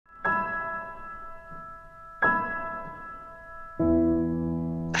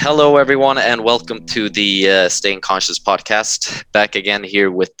Hello, everyone, and welcome to the Staying Conscious podcast. Back again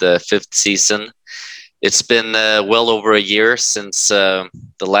here with the fifth season. It's been well over a year since the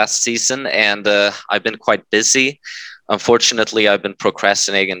last season, and I've been quite busy. Unfortunately, I've been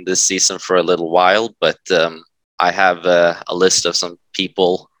procrastinating this season for a little while, but I have a list of some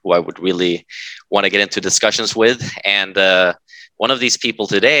people who I would really want to get into discussions with. And one of these people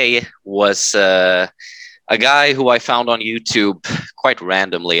today was a guy who I found on YouTube quite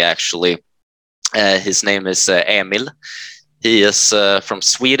randomly, actually. His name is Emil. He is from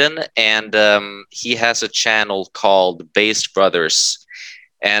Sweden, and he has a channel called Based Brothers.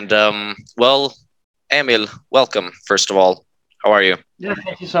 And Emil, welcome, first of all. How are you? Yeah,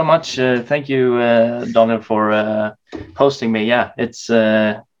 thank you so much. Thank you, Daniel, for hosting me. Yeah, it's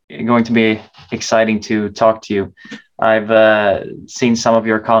going to be exciting to talk to you. I've seen some of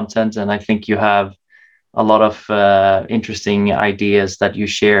your content, and I think you have a lot of interesting ideas that you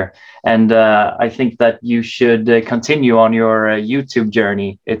share. And I think that you should continue on your YouTube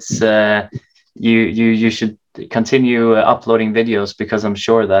journey. It's you should continue uploading videos because I'm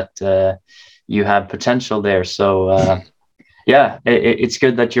sure that you have potential there. So yeah, it's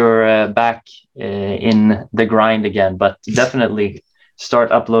good that you're back in the grind again, but definitely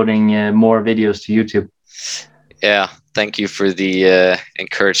start uploading more videos to YouTube. Yeah, thank you for the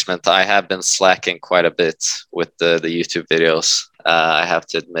encouragement. I have been slacking quite a bit with the YouTube videos, I have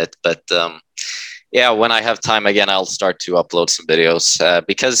to admit. But yeah, when I have time again, I'll start to upload some videos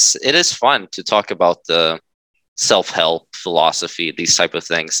because it is fun to talk about the self-help philosophy, these type of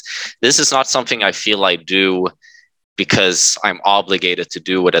things. This is not something I feel I do because I'm obligated to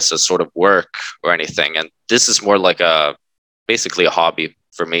do it as a sort of work or anything. And this is more like basically a hobby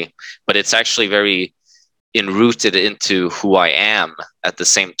for me, but it's actually very enrooted into who I am at the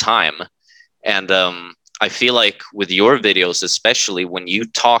same time. And I feel like with your videos, especially when you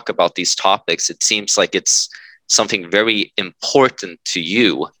talk about these topics, it seems like it's something very important to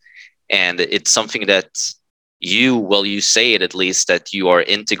you. And it's something that you say it at least, that you are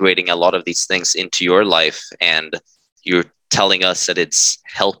integrating a lot of these things into your life, and you're telling us that it's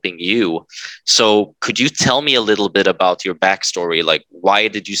helping you. So could you tell me a little bit about your backstory? Like, why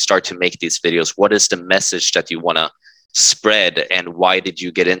did you start to make these videos? What is the message that you want to spread? And why did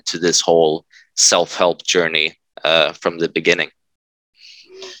you get into this whole self-help journey from the beginning?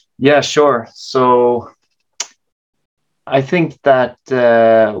 Yeah, sure. So I think that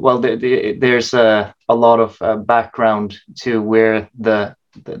there's a lot of background to where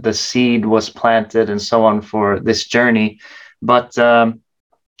the seed was planted and so on for this journey, but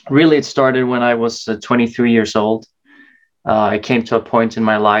really it started when I was 23 years old. I came to a point in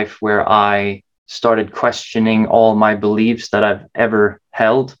my life where I started questioning all my beliefs that I've ever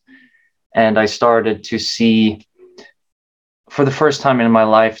held, and I started to see for the first time in my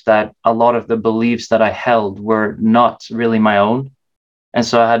life that a lot of the beliefs that I held were not really my own. And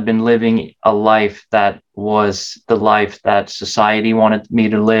so I had been living a life that was the life that society wanted me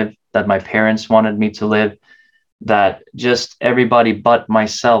to live, that my parents wanted me to live, that just everybody but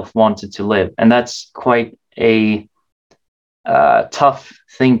myself wanted to live. And that's quite a tough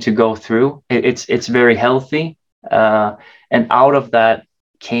thing to go through. It's very healthy. And out of that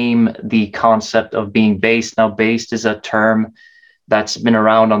came the concept of being based. Now, based is a term that's been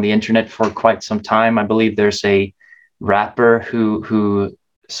around on the internet for quite some time. I believe there's a rapper who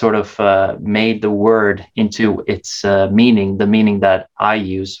sort of made the word into its meaning, the meaning that I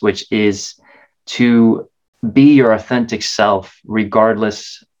use, which is to be your authentic self,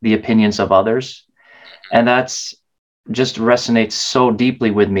 regardless the opinions of others. And that's just resonates so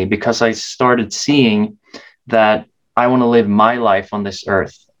deeply with me because I started seeing that I want to live my life on this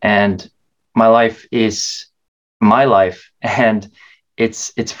earth, and my life is my life, and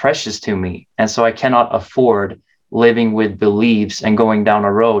it's precious to me, and so I cannot afford living with beliefs and going down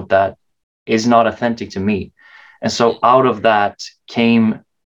a road that is not authentic to me. And so out of that came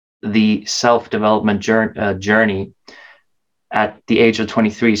the self-development journey at the age of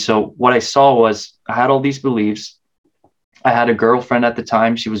 23. So what I saw was I had all these beliefs. I had a girlfriend at the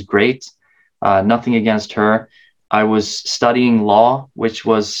time. She was great. Nothing against her. I was studying law, which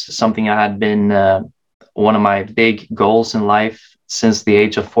was something I had been one of my big goals in life since the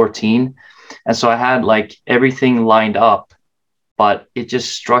age of 14. And so I had like everything lined up, but it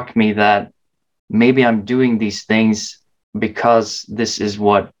just struck me that maybe I'm doing these things because this is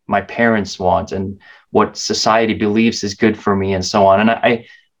what my parents want and what society believes is good for me and so on. And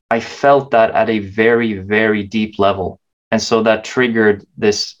I felt that at a very, very deep level. And so that triggered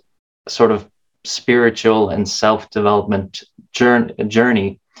this sort of spiritual and self-development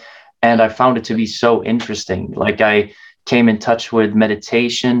journey. And I found it to be so interesting. Like I came in touch with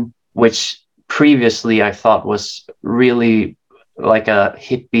meditation, which previously I thought was really like a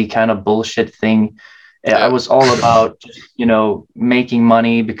hippie kind of bullshit thing. I Yeah. was all about, making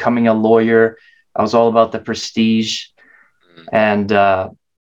money, becoming a lawyer. I was all about the prestige, Mm. and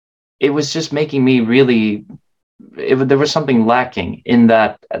it was just making me really. There was something lacking in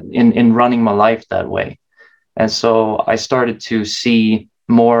that, in running my life that way, and so I started to see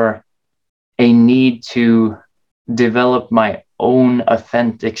more a need to develop my own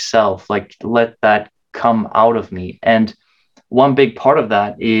authentic self, like let that come out of me. And one big part of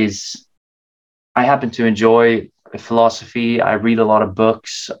that is I happen to enjoy philosophy. I read a lot of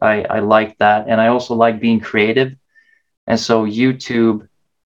books. I like that. And I also like being creative. And so YouTube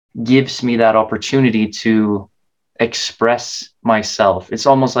gives me that opportunity to express myself. It's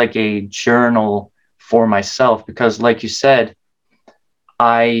almost like a journal for myself because, like you said,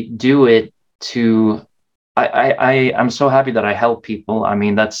 I do it to I'm so happy that I help people. I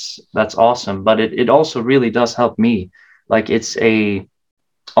mean, that's awesome. But it also really does help me. Like it's a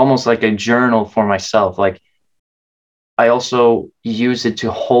almost like a journal for myself. Like I also use it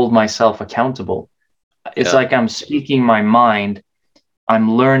to hold myself accountable. It's Yeah. like I'm speaking my mind.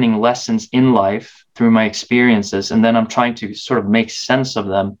 I'm learning lessons in life through my experiences, and then I'm trying to sort of make sense of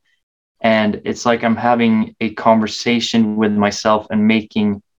them. And it's like I'm having a conversation with myself and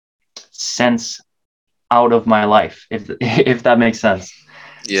making sense out of my life, if if that makes sense.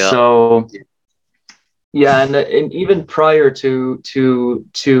 Yeah. So yeah, and even prior to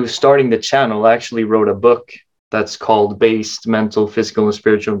starting the channel, I actually wrote a book that's called Based Mental, Physical, and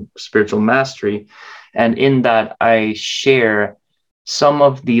Spiritual Mastery. And in that, I share some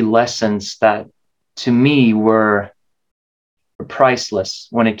of the lessons that to me were priceless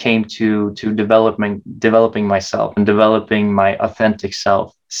when it came to developing myself and developing my authentic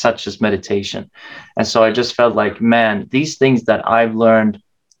self, such as meditation. And so I just felt like, man, these things that I've learned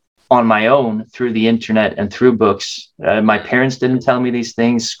on my own through the internet and through books. My parents didn't tell me these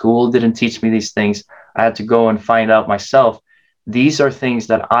things. School didn't teach me these things. I had to go and find out myself. These are things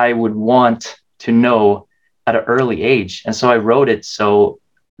that I would want to know at an early age. And so I wrote it so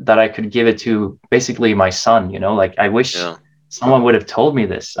that I could give it to basically my son, like I wish Yeah. someone would have told me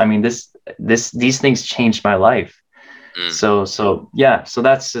this. I mean, these things changed my life. Mm. So yeah, so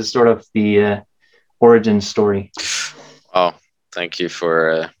that's sort of the origin story. Oh, thank you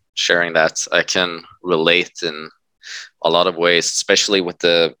for sharing that. I can relate in a lot of ways, especially with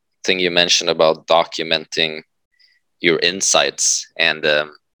the thing you mentioned about documenting your insights and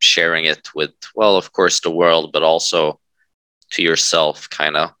sharing it with, well, of course, the world, but also to yourself,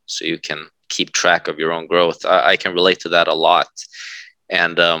 kind of, so you can keep track of your own growth. I can relate to that a lot.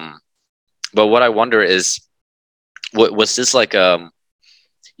 And but what I wonder is, what was this like?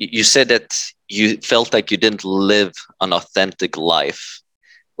 You said that you felt like you didn't live an authentic life,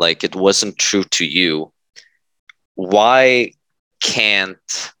 like it wasn't true to you. Why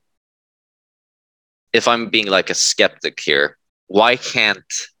can't, if I'm being like a skeptic here, why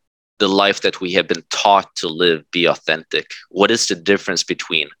can't the life that we have been taught to live be authentic? What is the difference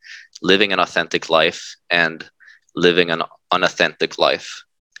between living an authentic life and living an unauthentic life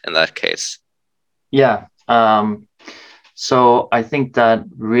in that case? Yeah. So I think that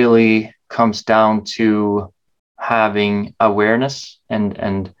really comes down to having awareness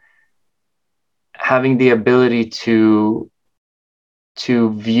and having the ability to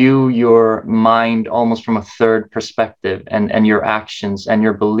view your mind almost from a third perspective and your actions and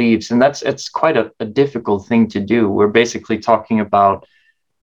your beliefs. And it's quite a difficult thing to do. We're basically talking about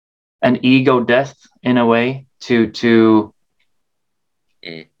an ego death in a way to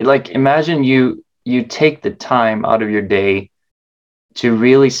like imagine you take the time out of your day to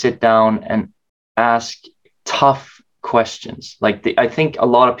really sit down and ask tough questions. Like I think a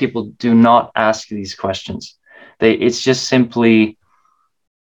lot of people do not ask these questions. It's just simply,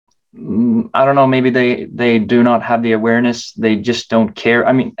 I don't know, maybe they do not have the awareness. They just don't care.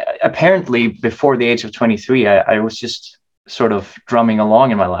 I mean, apparently before the age of 23, I was just sort of drumming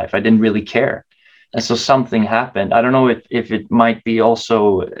along in my life. I didn't really care. And so something happened. I don't know if it might be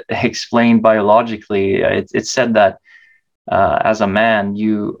also explained biologically. It's said that as a man,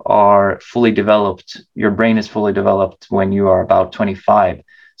 you are fully developed. Your brain is fully developed when you are about 25.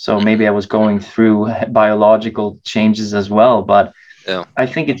 So maybe I was going through biological changes as well. But Yeah. I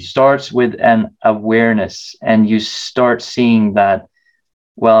think it starts with an awareness, and you start seeing that,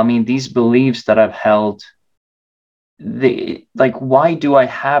 well, I mean, these beliefs that I've held, like, why do I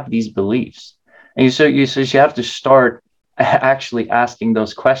have these beliefs? And you have to start actually asking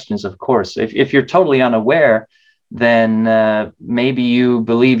those questions, of course. If you're totally unaware, then maybe you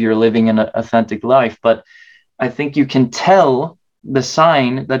believe you're living an authentic life. But I think you can tell the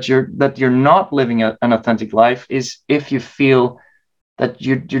sign that you're not living an authentic life is if you feel that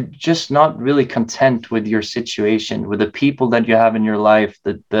you're just not really content with your situation, with the people that you have in your life,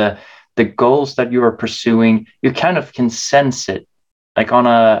 the goals that you are pursuing. You kind of can sense it, like on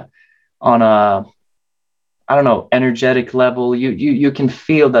a I don't know, energetic level. You can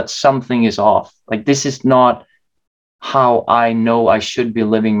feel that something is off. Like this is not how I know I should be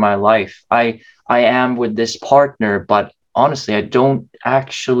living my life. I am with this partner, but honestly, I don't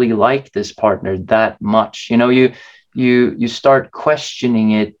actually like this partner that much. You know, you start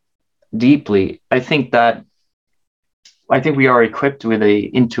questioning it deeply. I think we are equipped with a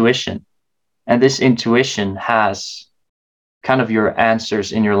intuition, and this intuition has kind of your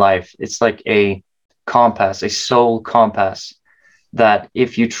answers in your life. It's like a compass, a soul compass, that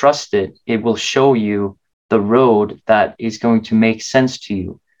if you trust it, it will show you the road that is going to make sense to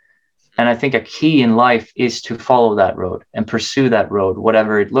you. And I think a key in life is to follow that road and pursue that road,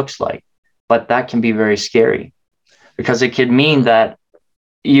 whatever it looks like. But that can be very scary because it could mean that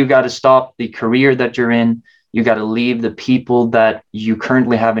you got to stop the career that you're in. You got to leave the people that you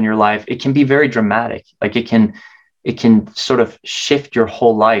currently have in your life. It can be very dramatic. Like it can sort of shift your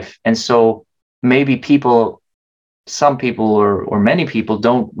whole life. And so maybe some people or many people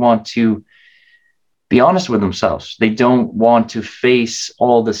don't want to be honest with themselves. They don't want to face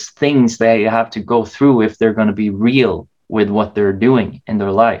all the things they have to go through if they're going to be real with what they're doing in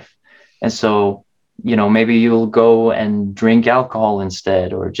their life. And so, you know, maybe you'll go and drink alcohol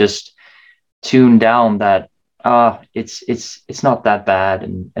instead, or just tune down that it's not that bad,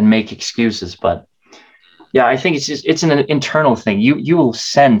 and make excuses. But yeah, I think it's an internal thing. You will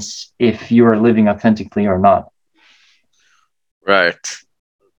sense if you are living authentically or not. Right.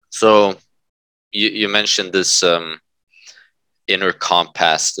 So you mentioned this inner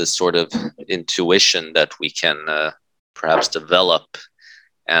compass, this sort of intuition that we can perhaps develop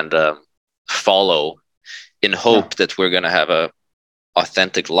and follow in hope that we're going to have a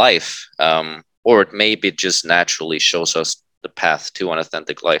authentic life, or it maybe just naturally shows us the path to an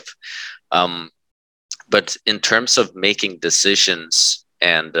authentic life. But in terms of making decisions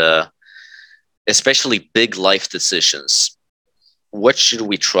and especially big life decisions, what should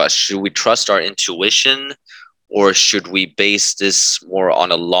we trust? Should we trust our intuition, or should we base this more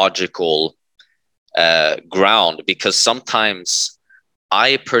on a logical ground? Because sometimes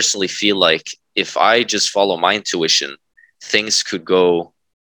I personally feel like if I just follow my intuition, things could go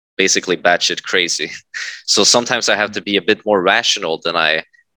basically batshit crazy. So sometimes I have to be a bit more rational than I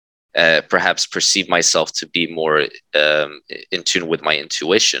perhaps perceive myself to be, more in tune with my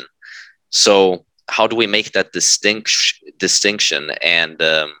intuition. So how do we make that distinction, and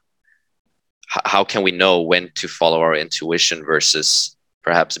how can we know when to follow our intuition versus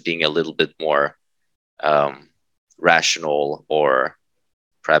perhaps being a little bit more rational, or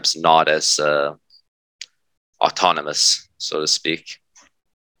perhaps not as autonomous, so to speak?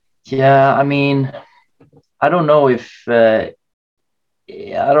 Yeah, I mean, I don't know if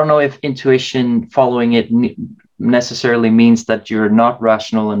intuition, following it necessarily means that you're not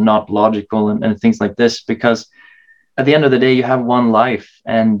rational and not logical, and things like this, because at the end of the day you have one life.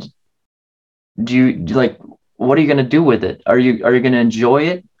 And like, what are you going to do with it? Are you going to enjoy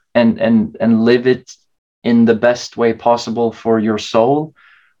it and live it in the best way possible for your soul,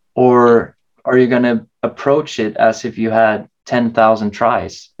 or are you going to approach it as if you had 10,000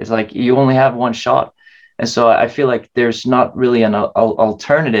 tries? It's like you only have one shot. And so I feel like there's not really an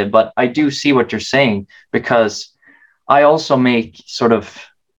alternative. But I do see what you're saying, because I also make sort of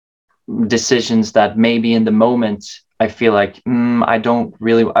decisions that maybe in the moment I feel like, I don't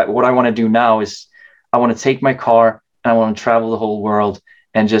really, what I want to do now is I want to take my car and I want to travel the whole world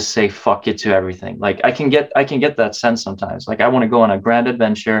and just say fuck it to everything. Like I can get that sense sometimes. Like I want to go on a grand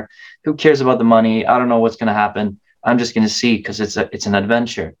adventure. Who cares about the money? I don't know what's going to happen. I'm just going to see, because it's an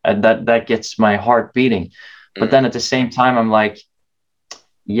adventure, and that gets my heart beating. But then at the same time, I'm like,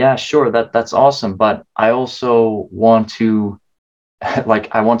 yeah, sure, that's awesome, but I also want to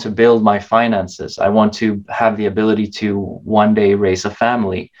like, I want to build my finances. I want to have the ability to one day raise a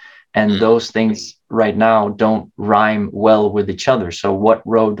family. And those things right now don't rhyme well with each other. So what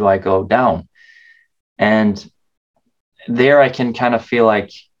road do I go down? And there I can kind of feel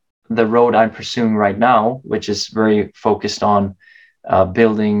like the road I'm pursuing right now, which is very focused on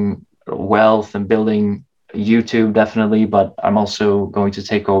building wealth and building YouTube, definitely, but I'm also going to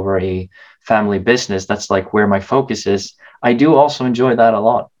take over a family business. That's like where my focus is. I do also enjoy that a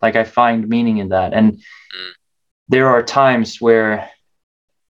lot. Like I find meaning in that. And there are times where,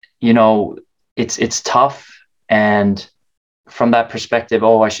 you know, it's tough. And from that perspective,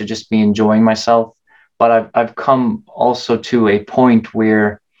 oh, I should just be enjoying myself. but I've come also to a point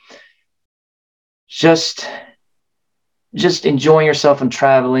where just enjoying yourself and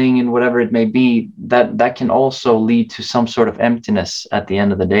traveling and whatever it may be, that can also lead to some sort of emptiness at the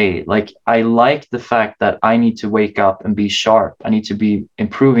end of the day. Like, I like the fact that I need to wake up and be sharp. I need to be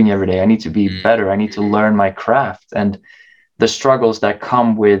improving every day. I need to be better. I need to learn my craft. And the struggles that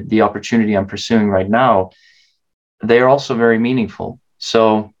come with the opportunity I'm pursuing right now, they're also very meaningful. So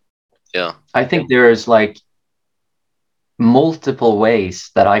Yeah. I think there is like multiple ways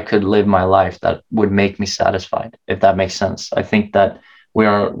that I could live my life that would make me satisfied, if that makes sense. I think that we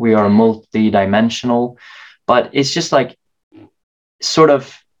are multi-dimensional, but it's just like sort of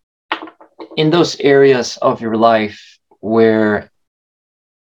in those areas of your life where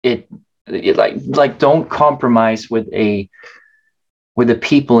it like don't compromise with the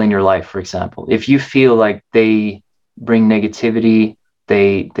people in your life. For example, if you feel like they bring negativity,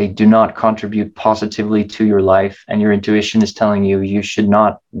 they do not contribute positively to your life, and your intuition is telling you you should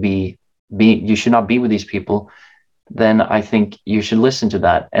not be with these people, then I think you should listen to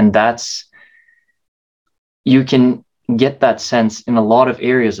that. And that's, you can get that sense in a lot of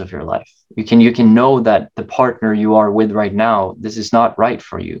areas of your life. You can know that the partner you are with right now, this is not right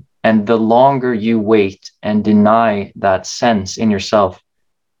for you. And the longer you wait and deny that sense in yourself,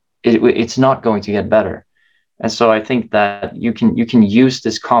 it's not going to get better. And so I think that you can use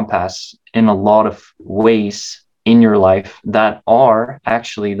this compass in a lot of ways in your life that are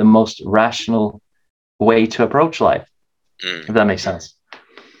actually the most rational way to approach life, if that makes sense.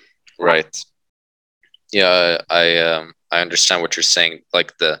 Right. Yeah, I understand what you're saying.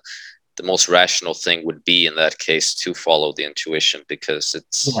 Like the most rational thing would be in that case to follow the intuition, because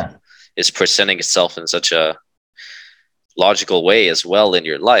Yeah. it's presenting itself in such a logical way as well in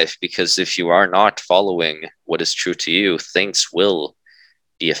your life. Because if you are not following what is true to you, things will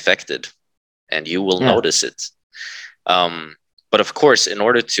be affected and you will Yeah. notice it. But of course, in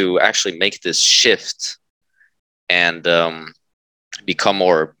order to actually make this shift and become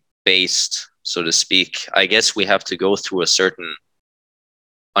more based, so to speak, I guess we have to go through a certain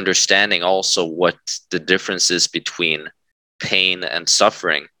understanding also what the difference is between pain and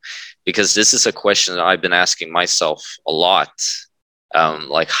suffering, because this is a question that I've been asking myself a lot.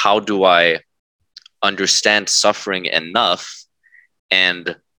 Like, how do I understand suffering enough and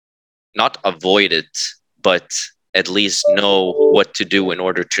not avoid it, but at least know what to do in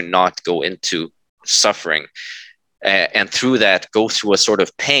order to not go into suffering, and through that go through a sort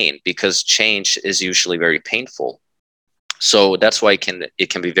of pain, because change is usually very painful. So that's why it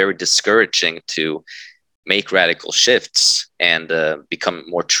can be very discouraging to make radical shifts and become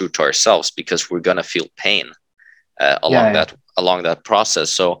more true to ourselves, because we're going to feel pain Yeah. along that process.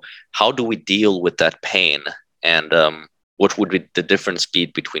 So how do we deal with that pain, and what would be the difference be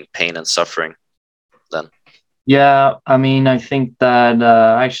between pain and suffering then? Yeah, I mean, I think that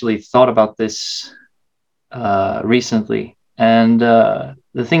I actually thought about this recently. And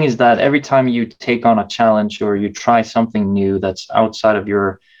the thing is that every time you take on a challenge or you try something new that's outside of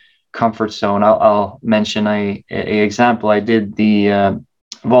your comfort zone, I'll mention a example. I did the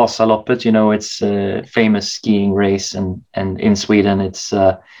Vasaloppet. It's a famous skiing race, and in Sweden, it's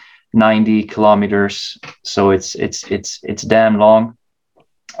 90 kilometers, so it's damn long.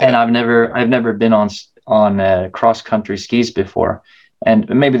 And I've never been on cross country skis before, and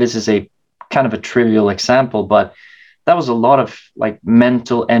maybe this is a kind of a trivial example, but that was a lot of like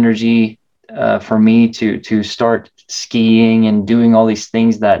mental energy for me to start skiing and doing all these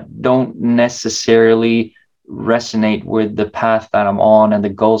things that don't necessarily resonate with the path that I'm on and the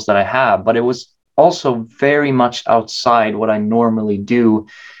goals that I have. But it was also very much outside what I normally do,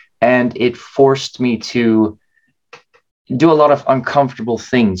 and it forced me to do a lot of uncomfortable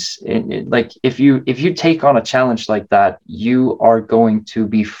things. Like, if you take on a challenge like that, you are going to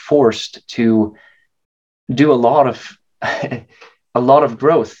be forced to do a lot of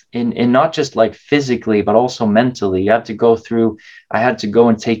growth in not just like physically but also mentally. You have to go through, I had to go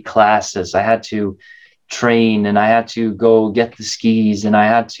and take classes, I had to train, and I had to go get the skis, and I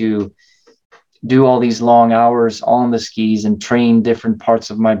had to do all these long hours on the skis and train different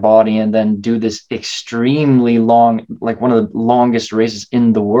parts of my body, and then do this extremely long, like one of the longest races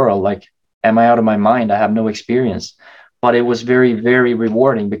in the world. Like, am I out of my mind? I have no experience. But it was very, very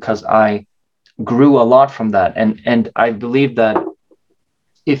rewarding because I grew a lot from that. And I believe that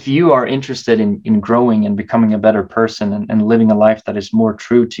if you are interested in growing and becoming a better person, and living a life that is more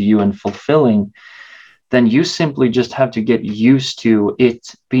true to you and fulfilling, then you simply just have to get used to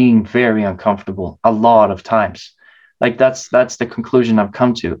it being very uncomfortable a lot of times. Like, that's the conclusion I've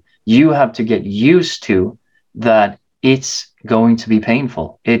come to. You have to get used to that it's going to be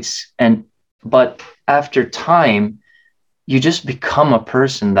painful. And But after time, you just become a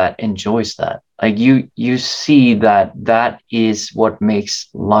person that enjoys that. Like you see that that is what makes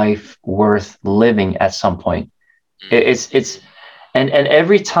life worth living at some point. It's and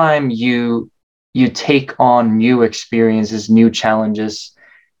every time you take on new experiences, new challenges,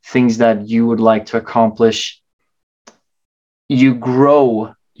 things that you would like to accomplish, you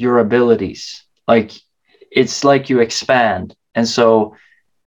grow your abilities. Like it's like you expand. And so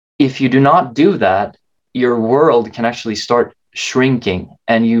if you do not do that, your world can actually start shrinking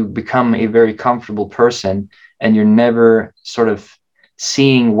and you become a very comfortable person and you're never sort of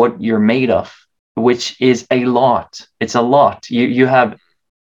seeing what you're made of, which is a lot. It's a lot. You have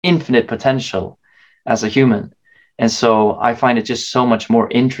infinite potential as a human. And so I find it just so much more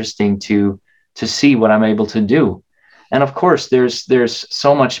interesting to see what I'm able to do. And of course, there's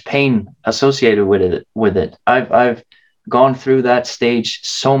so much pain associated with it. I've gone through that stage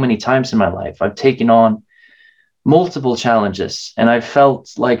so many times in my life. I've taken on multiple challenges, and I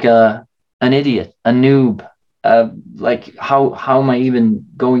felt like an idiot, a noob. Like how am I even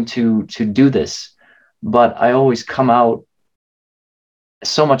going to do this? But I always come out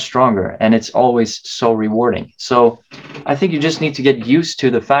so much stronger, and it's always so rewarding. So I think you just need to get used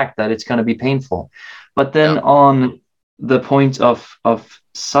to the fact that it's going to be painful. But Yeah. then on the point of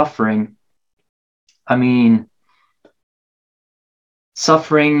suffering, I mean,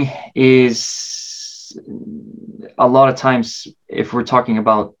 suffering is a lot of times, if we're talking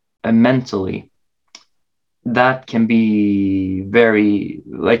about mentally, that can be very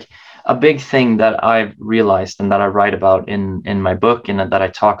like a big thing that I've realized and that I write about in my book and that I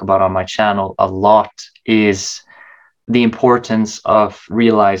talk about on my channel a lot is the importance of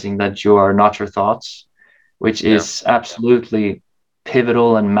realizing that you are not your thoughts, which Yeah. is absolutely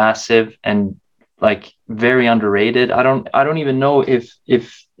pivotal and massive and like very underrated. I don't even know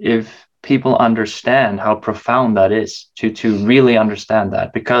if people understand how profound that is to really understand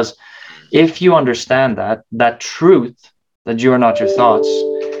that, because if you understand that truth, that you are not your thoughts,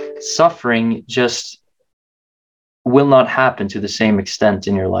 suffering just will not happen to the same extent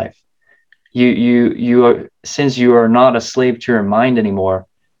in your life. You are, since you are not a slave to your mind anymore,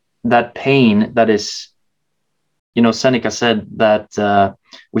 that pain that is, Seneca said that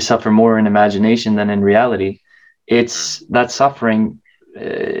we suffer more in imagination than in reality. Mm. It's that suffering,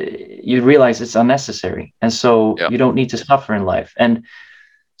 you realize it's unnecessary, and so Yeah. you don't need to suffer in life. And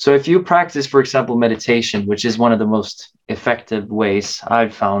so if you practice, for example, meditation, which is one of the most effective ways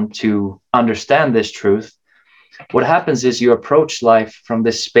I've found to understand this truth, what happens is you approach life from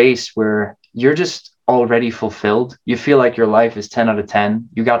this space where you're just already fulfilled. You feel like your life is 10 out of 10.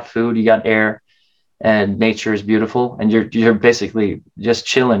 You got food, you got air, and nature is beautiful, and you're basically just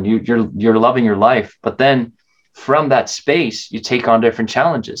chilling. You're loving your life. But then from that space, you take on different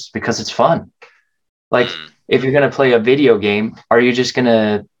challenges because it's fun. Like Mm. if you're gonna play a video game, are you just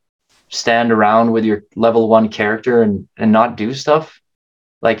gonna stand around with your level one character and not do stuff?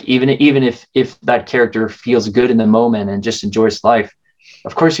 Like even if that character feels good in the moment and just enjoys life,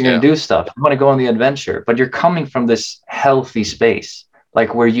 of course you're going Yeah. to do stuff. You want to go on the adventure, but you're coming from this healthy space,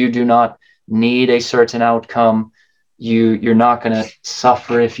 like where you do not need a certain outcome. You're not going to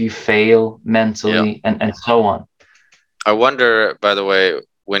suffer if you fail Yeah. mentally, and so on. I wonder, by the way,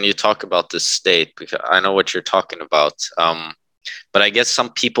 when you talk about this state, because I know what you're talking about. But I guess some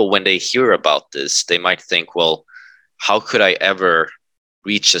people, when they hear about this, they might think, well, how could I ever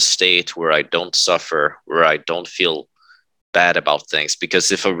reach a state where I don't suffer, where I don't feel bad about things?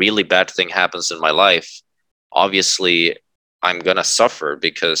 Because if a really bad thing happens in my life, obviously I'm gonna suffer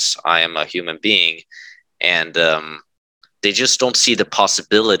because I am a human being, and they just don't see the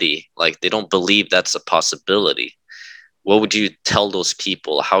possibility. Like they don't believe that's a possibility. What would you tell those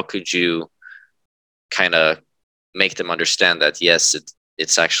people? How could you kind of make them understand that yes,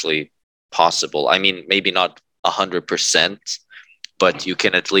 it's actually possible? I mean, maybe not 100%, but you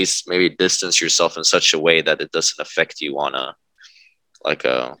can at least maybe distance yourself in such a way that it doesn't affect you on a like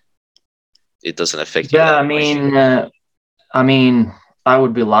a it doesn't affect you Yeah, that much. I mean, I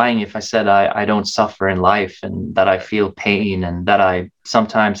would be lying if I said I don't suffer in life and that I feel pain and that I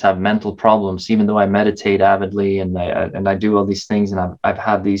sometimes have mental problems, even though I meditate avidly and I do all these things and I've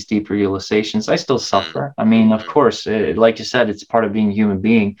had these deep realizations. I still Mm, suffer. I mean, of mm, course, like you said, it's part of being a human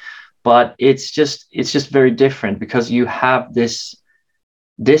being, but it's just very different because you have this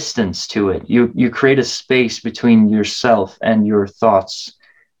distance to it. You create a space between yourself and your thoughts,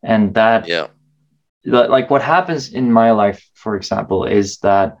 and that yeah. like what happens in my life, for example, is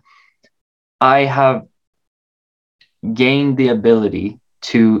that I have gained the ability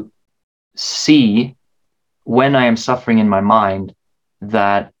to see when I am suffering in my mind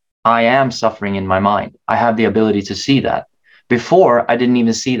that I am suffering in my mind. I have the ability to see that. Before, I didn't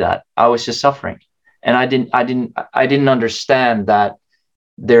even see that. I was just suffering. And I didn't understand that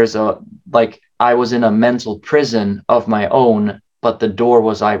there's a, like, I was in a mental prison of my own, but the door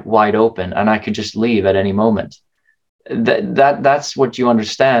was wide open and I could just leave at any moment. That's what you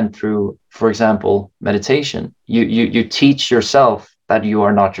understand through, for example, meditation. You teach yourself that you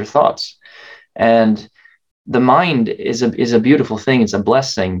are not your thoughts. And the mind is a beautiful thing. It's a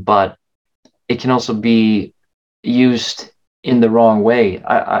blessing, but it can also be used in the wrong way.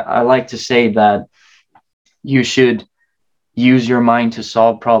 I like to say that you should use your mind to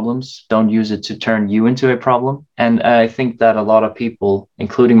solve problems. Don't use it to turn you into a problem. And I think that a lot of people,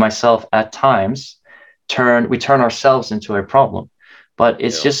 including myself at times, turn ourselves into a problem. But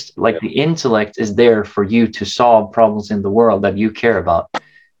it's just like the intellect is there for you to solve problems in the world that you care about.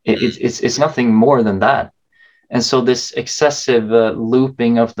 It's nothing more than that. And so this excessive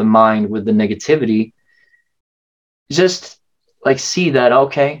looping of the mind with the negativity, just like see that,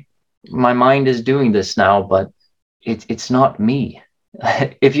 okay, my mind is doing this now, but it's not me.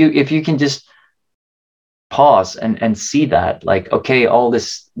 If you can just pause and see that, like, okay, all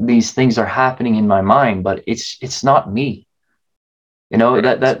these things are happening in my mind, but it's not me.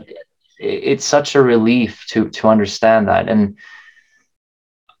 That it's such a relief to understand that. And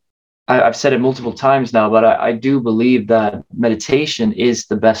I've said it multiple times now, but I do believe that meditation is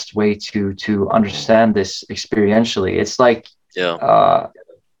the best way to understand this experientially. It's like,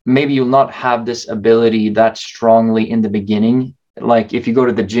 maybe you'll not have this ability that strongly in the beginning. Like if you go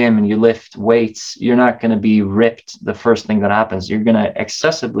to the gym and you lift weights, you're not going to be ripped the first thing that happens. You're going to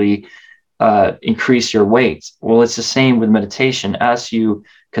excessively increase your weight. Well, it's the same with meditation. As you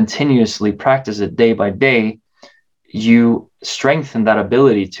continuously practice it day by day, you strengthen that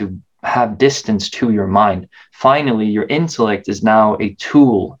ability to have distance to your mind. Finally, your intellect is now a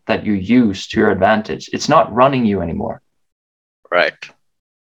tool that you use to your advantage. It's not running you anymore. Right.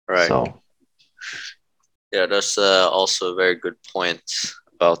 So, yeah, that's also a very good point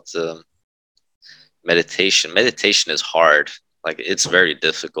about meditation. Meditation is hard. Like, it's very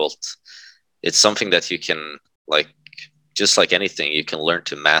difficult. It's something that you can, like, just like anything, you can learn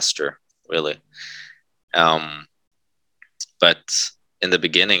to master, really. But in the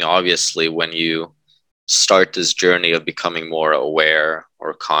beginning, obviously, when you start this journey of becoming more aware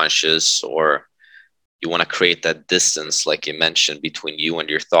or conscious, or you want to create that distance, like you mentioned, between you and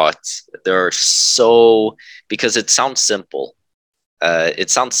your thoughts, there are so, because it sounds simple.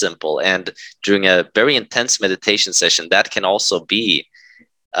 And during a very intense meditation session, that can also be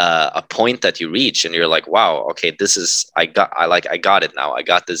a point that you reach, and you're like, wow, okay, this is, I got it now. I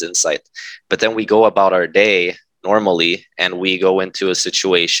got this insight. But then we go about our day normally, and we go into a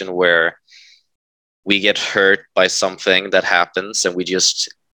situation where we get hurt by something that happens, and we just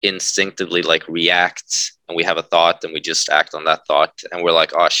instinctively like react, and we have a thought and we just act on that thought, and we're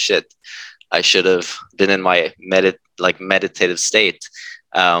like, oh shit, I should have been in my meditative state.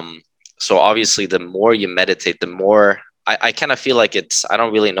 So obviously the more you meditate, the more I kind of feel like it's, I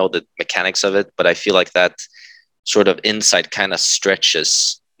don't really know the mechanics of it, but I feel like that sort of insight kind of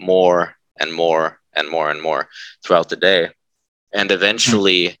stretches more and more and more and more throughout the day. And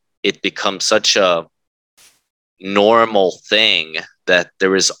eventually it becomes such a normal thing that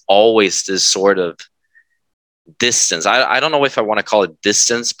there is always this sort of distance. I don't know if I want to call it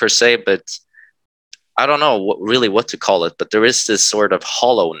distance per se, but I don't know what to call it, but there is this sort of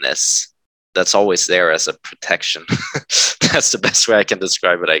hollowness that's always there as a protection. That's the best way I can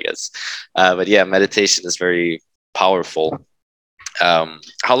describe it, I guess. But yeah, meditation is very powerful.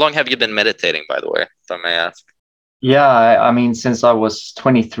 How long have you been meditating, by the way, if I may ask? Yeah, I mean, since I was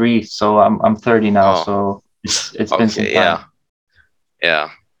 23, so I'm 30 now, so it's been some time. Yeah.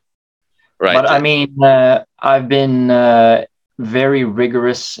 Right. But I mean, I've been very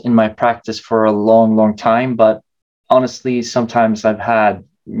rigorous in my practice for a long, long time. But honestly, sometimes I've had,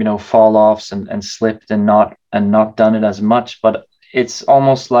 fall offs and slipped and not done it as much. But it's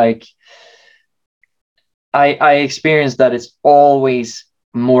almost like I experience that it's always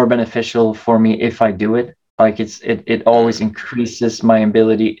more beneficial for me if I do it. Like it always increases my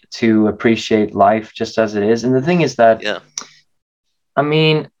ability to appreciate life just as it is. And the thing is that, I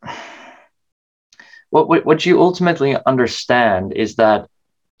mean, what you ultimately understand is that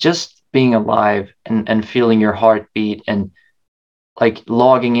just being alive and feeling your heartbeat and like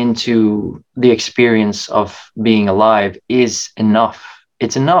logging into the experience of being alive is enough.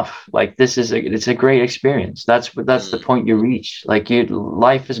 It's enough. Like it's a great experience. That's the point you reach. Like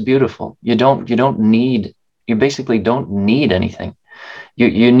life is beautiful. You basically don't need anything.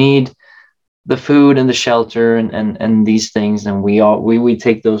 You need the food and the shelter and these things, and we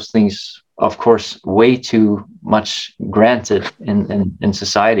take those things, of course, way too much granted in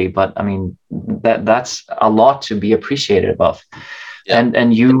society. But I mean, that's a lot to be appreciated above. Yeah.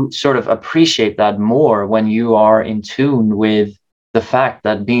 And you sort of appreciate that more when you are in tune with the fact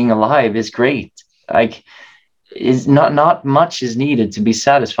that being alive is great. Like, is not much is needed to be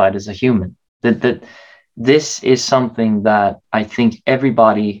satisfied as a human. That this is something that I think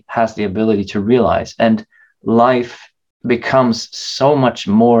everybody has the ability to realize, and life becomes so much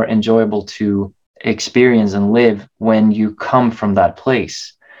more enjoyable to experience and live when you come from that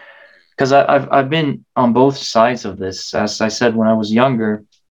place. Because I've been on both sides of this. As I said, when I was younger,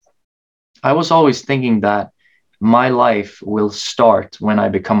 I was always thinking that my life will start when I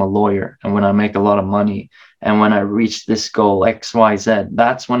become a lawyer and when I make a lot of money and when I reach this goal XYZ.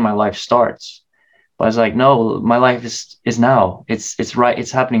 That's when my life starts. But I was like, no, my life is now. It's right.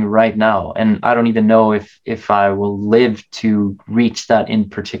 It's happening right now, and I don't even know if I will live to reach that in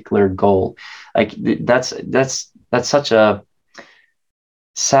particular goal. Like, that's such a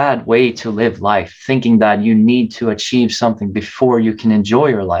sad way to live life, thinking that you need to achieve something before you can enjoy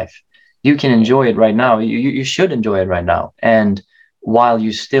your life. You can enjoy it right now. You should enjoy it right now, and while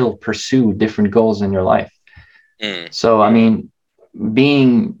you still pursue different goals in your life. So I mean,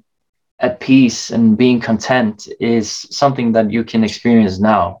 being at peace and being content is something that you can experience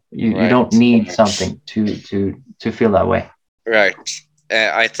now. You don't need something to feel that way. Right.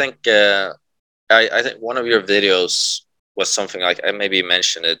 I think I think one of your videos was something like, I maybe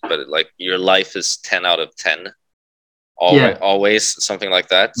mentioned it, but like, your life is 10 out of 10. Always something like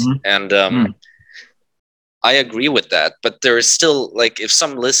that. And I agree with that, but there is still, like, if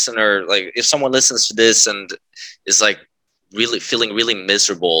someone listens to this and is like really feeling really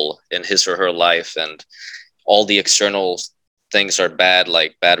miserable in his or her life, and all the external things are bad,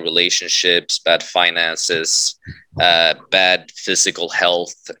 like bad relationships, bad finances, bad physical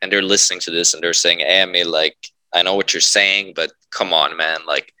health, and they're listening to this and they're saying, hey, Emil, like, I know what you're saying, but come on, man,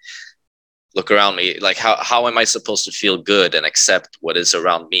 like, look around me. Like, how am I supposed to feel good and accept what is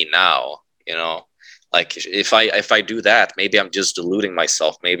around me now? You know, like, if I do that, maybe I'm just deluding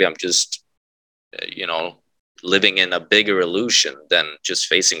myself. Maybe I'm just, living in a bigger illusion than just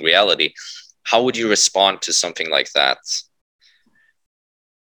facing reality. How would you respond to something like that?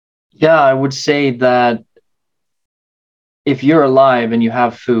 Yeah, I would say that if you're alive and you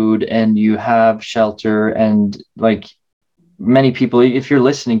have food and you have shelter, and like many people, if you're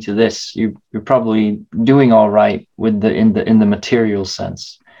listening to this, you're probably doing all right with in the material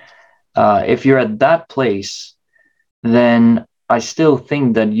sense. If you're at that place, then I still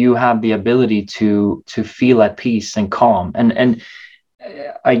think that you have the ability to feel at peace and calm. And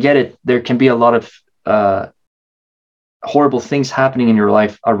I get it. There can be a lot of horrible things happening in your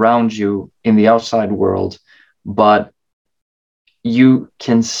life around you in the outside world, but you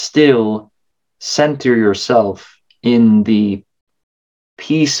can still center yourself in the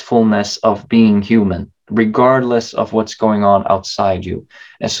peacefulness of being human, regardless of what's going on outside you.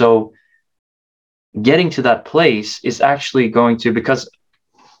 And so getting to that place is actually going to, because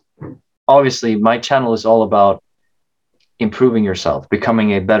obviously my channel is all about improving yourself,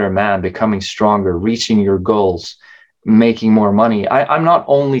 becoming a better man, becoming stronger, reaching your goals, making more money. I'm not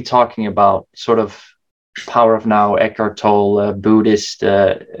only talking about sort of Power of Now, Eckhart Tolle, Buddhist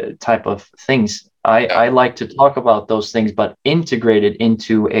type of things. I like to talk about those things, but integrated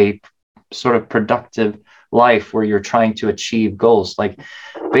into a sort of productive life where you're trying to achieve goals. Like,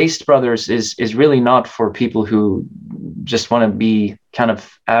 Based Brothers is really not for people who just want to be kind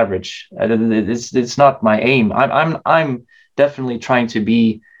of average. It's not my aim. I'm definitely trying to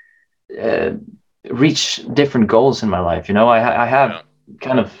be reach different goals in my life. I have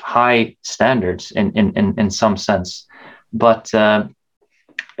kind of high standards in some sense, but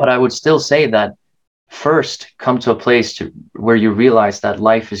I would still say that first come to a place where you realize that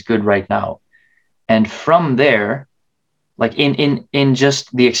life is good right now, and from there, like in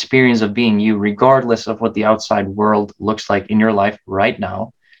just the experience of being you, regardless of what the outside world looks like in your life right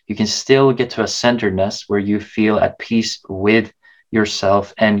now, you can still get to a centeredness where you feel at peace with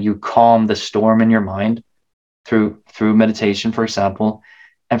yourself, and you calm the storm in your mind through meditation, for example.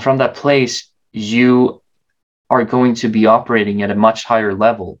 And from that place, you are going to be operating at a much higher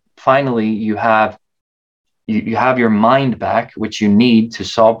level. Finally, you have your mind back, which you need to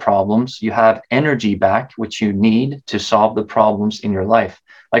solve problems. You have energy back, which you need to solve the problems in your life.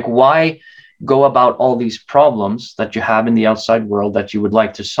 Like, why go about all these problems that you have in the outside world that you would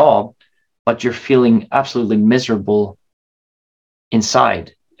like to solve, but you're feeling absolutely miserable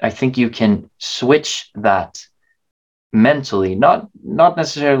inside? I think you can switch that mentally, not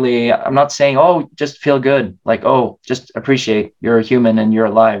necessarily. I'm not saying, oh, just feel good, like, oh, just appreciate you're a human and you're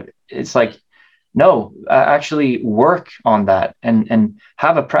alive. It's like, no, actually work on that, and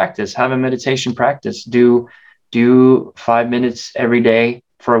have a practice, have a meditation practice. Do 5 minutes every day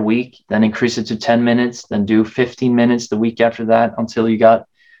for a week, then increase it to 10 minutes, then do 15 minutes the week after that, until you got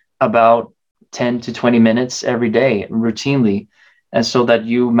about 10 to 20 minutes every day routinely. And so that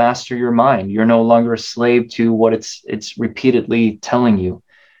you master your mind, you're no longer a slave to what it's repeatedly telling you.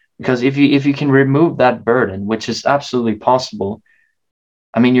 Because if you can remove that burden, which is absolutely possible,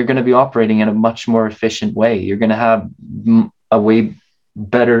 I mean, you're going to be operating in a much more efficient way. You're going to have a way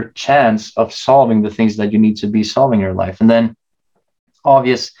better chance of solving the things that you need to be solving in your life. And then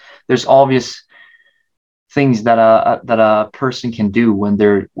obvious, there's obvious things that a person can do when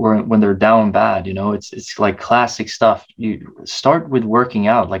they're down bad. It's like classic stuff. You start with working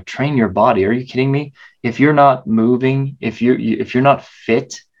out, like train your body. Are you kidding me? If you're not moving, if you're not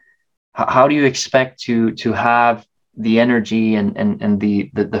fit, how do you expect to have the energy and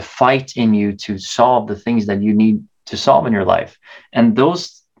the fight in you to solve the things that you need to solve in your life? And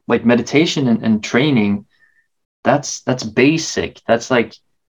those, like meditation and training, that's basic. That's like,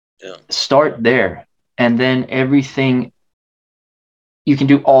 Yeah. start there, and then everything, you can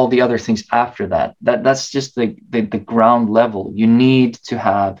do all the other things after that. That's just the ground level. You need to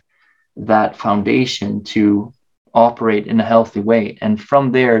have that foundation to operate in a healthy way, and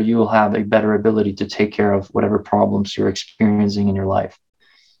from there you will have a better ability to take care of whatever problems you're experiencing in your life.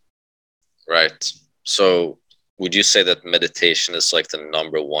 Right. So would you say that meditation is like the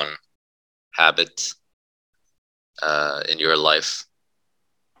number one habit in your life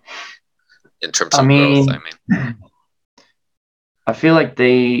in terms I of growth? I mean, mean, I feel like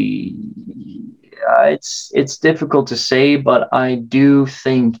it's difficult to say, but I do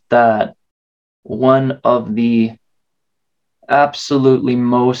think that one of the absolutely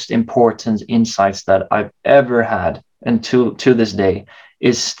most important insights that I've ever had, and to this day,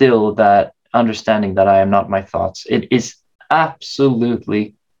 is still that understanding that I am not my thoughts. It is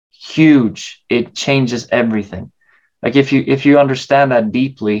absolutely huge. It changes everything. Like, if you understand that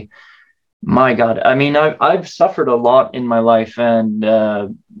deeply, my God. I mean, I've suffered a lot in my life, and I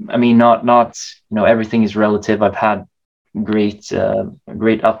mean, not everything is relative. I've had great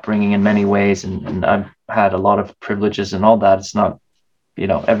upbringing in many ways, and I've had a lot of privileges and all that. It's not,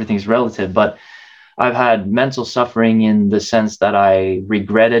 everything's relative, but I've had mental suffering in the sense that I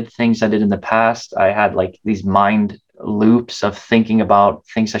regretted things I did in the past. I had like these mind loops of thinking about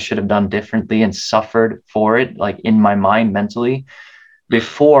things I should have done differently, and suffered for it, like in my mind mentally,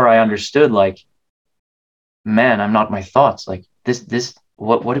 before I understood, like, man, I'm not my thoughts. Like,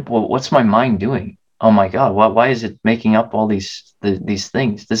 what's my mind doing? Oh my God, why is it making up all these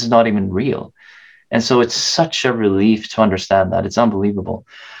things? This is not even real. And so it's such a relief to understand that. It's unbelievable.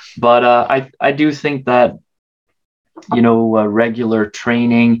 But I do think that, regular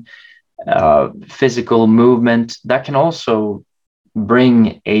training, physical movement, that can also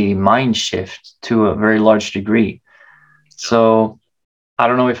bring a mind shift to a very large degree. So I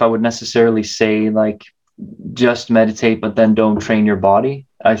don't know if I would necessarily say, like, just meditate, but then don't train your body.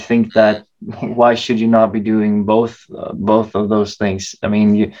 I think that why should you not be doing both of those things? I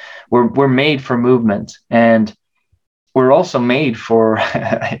mean, we're made for movement, and we're also made for,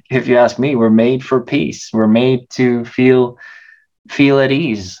 if you ask me, we're made for peace. We're made to feel at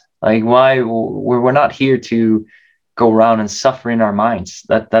ease. Like, why we're not here to go around and suffer in our minds.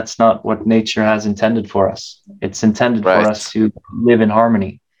 That's not what nature has intended for us. It's intended for us right, to live in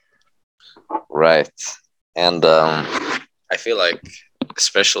harmony. right. And I feel like,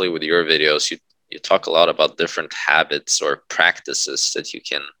 especially with your videos, you talk a lot about different habits or practices that you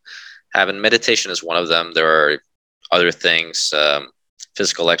can have, and meditation is one of them. There are other things,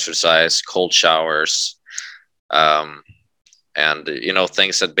 physical exercise, cold showers, um, and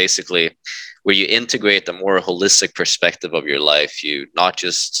things that basically, where you integrate a more holistic perspective of your life. It's not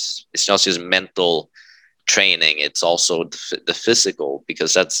just mental training, it's also the physical,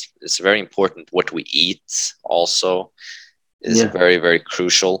 because it's very important. What we eat also is Yeah. very, very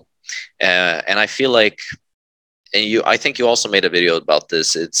crucial. And I feel like, and I think you also made a video about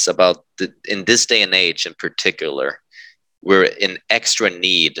this. It's about in this day and age in particular, we're in extra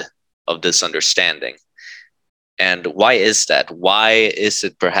need of this understanding. And why is that? Why is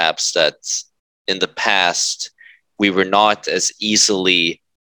it perhaps that in the past we were not as easily,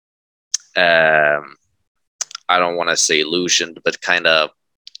 um, I don't want to say illusioned, but kind of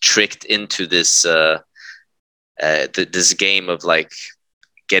tricked into this game of like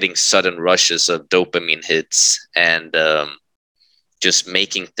getting sudden rushes of dopamine hits, and just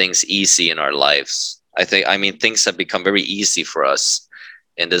making things easy in our lives? I mean, things have become very easy for us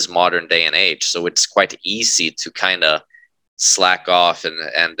in this modern day and age. So it's quite easy to kind of slack off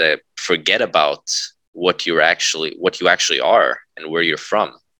and forget about what you actually are and where you're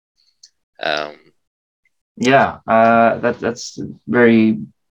from. Um, Yeah, that's very.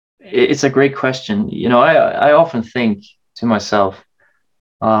 It's a great question. You know, I often think to myself,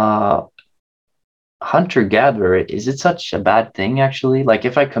 uh, hunter gatherer, is it such a bad thing actually? Like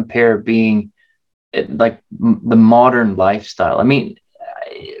if I compare being the modern lifestyle. I mean,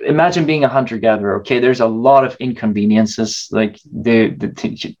 imagine being a hunter gatherer. Okay, there's a lot of inconveniences, like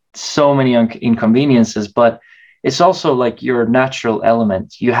so many inconveniences, but it's also like your natural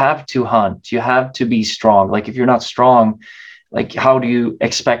element. You have to hunt. You have to be strong. Like if you're not strong, like how do you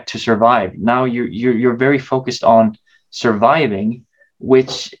expect to survive? Now you're very focused on surviving,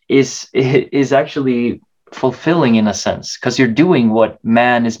 which is actually fulfilling in a sense, because you're doing what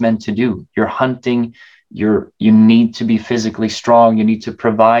man is meant to do. You're hunting. You need to be physically strong. You need to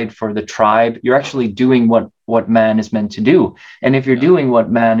provide for the tribe. You're actually doing what man is meant to do. And if you're doing what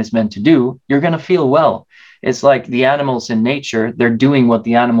man is meant to do, you're going to feel well. It's like the animals in nature. They're doing what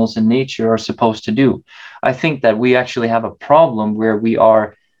the animals in nature are supposed to do. I think that we actually have a problem where we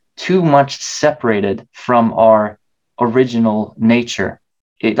are too much separated from our original nature.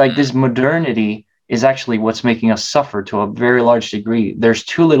 Like this modernity is actually what's making us suffer to a very large degree. There's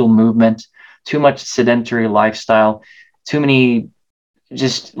too little movement, too much sedentary lifestyle, too many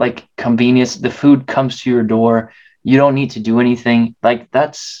just like convenience. The food comes to your door. You don't need to do anything. Like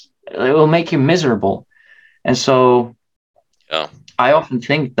it will make you miserable. And so yeah. I often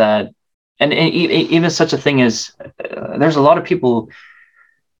think that, and even such a thing as there's a lot of people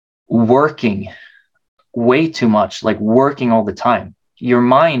working way too much, like working all the time. Your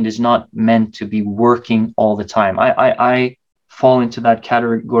mind is not meant to be working all the time. I fall into that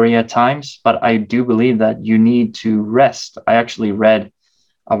category at times, but I do believe that you need to rest. I actually read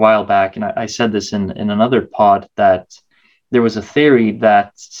a while back, and I said this in another pod, that there was a theory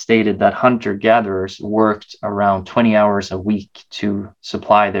that stated that hunter gatherers worked around 20 hours a week to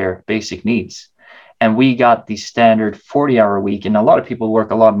supply their basic needs. And we got the standard 40-hour week, and a lot of people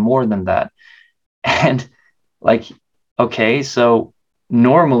work a lot more than that. And like, okay, so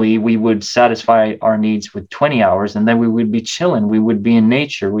normally we would satisfy our needs with 20 hours and then we would be chilling. We would be in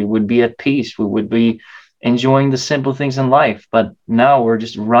nature. We would be at peace. We would be enjoying the simple things in life. But now we're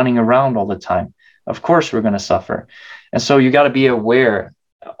just running around all the time. Of course, we're going to suffer. And so you got to be aware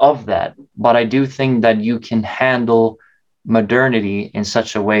of that. But I do think that you can handle modernity in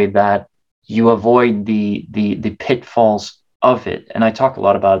such a way that you avoid the pitfalls of it. And I talk a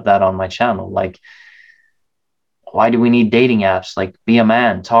lot about that on my channel. Like, why do we need dating apps? Like, be a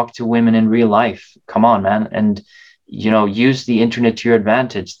man, talk to women in real life. Come on, man. And, you know, use the internet to your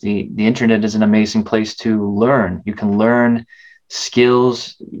advantage. The internet is an amazing place to learn. You can learn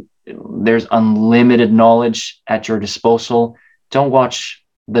skills. There's unlimited knowledge at your disposal. Don't watch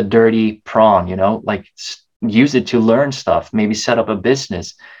the dirty prawn, you know, like use it to learn stuff, maybe set up a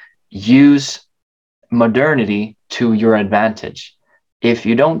business. Use modernity to your advantage. If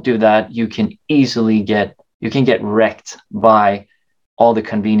you don't do that, you can get wrecked by all the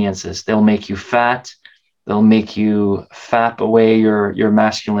conveniences. They'll make you fat. They'll make you fap away your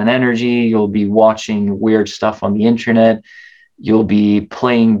masculine energy. You'll be watching weird stuff on the internet. You'll be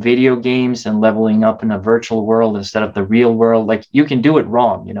playing video games and leveling up in a virtual world instead of the real world. Like, you can do it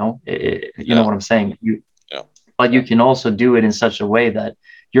wrong, you know. You know what I'm saying? But you can also do it in such a way that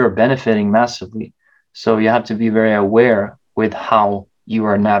you're benefiting massively. So you have to be very aware with how you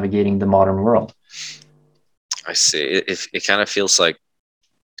are navigating the modern world. I see. It kind of feels like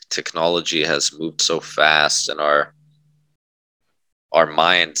technology has moved so fast, and our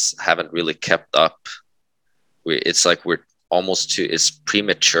minds haven't really kept up. It's like we're almost too. It's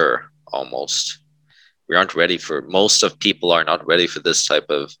premature almost. We aren't ready for. Most of people are not ready for this type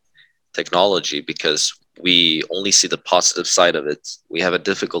of technology because we only see the positive side of it. We have a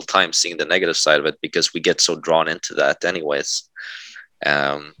difficult time seeing the negative side of it because we get so drawn into that anyways.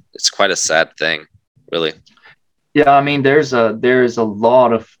 It's quite a sad thing, really. Yeah, I mean, there's a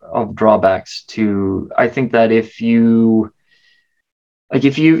lot of drawbacks to. I think that if you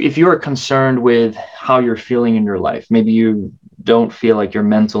are concerned with how you're feeling in your life, maybe you don't feel like your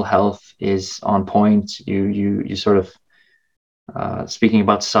mental health is on point. You sort of speaking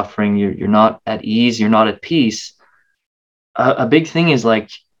about suffering. You're not at ease. You're not at peace. A big thing is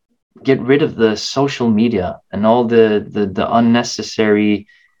like get rid of the social media and all the unnecessary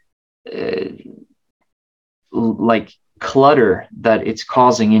uh, like clutter that it's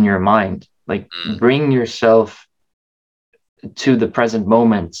causing in your mind. Like, bring yourself to the present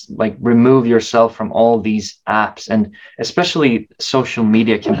moment. Like, remove yourself from all these apps, and especially social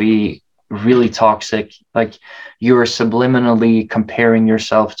media can be really toxic. Like, you're subliminally comparing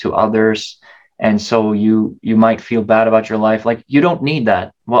yourself to others, and so you might feel bad about your life. Like, you don't need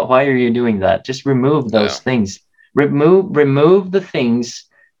that. Why are you doing that? Just remove Yeah. those things. Remove the things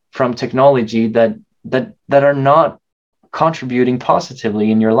from technology that are not contributing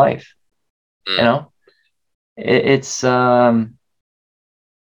positively in your life. You Mm. know, it's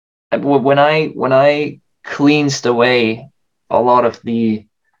when I cleansed away a lot of the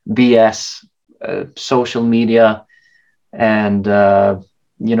BS, social media, and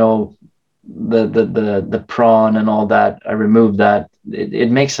you know, the prawn and all that. I removed that.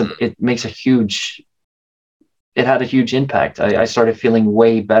 It makes a huge. It had a huge impact. I started feeling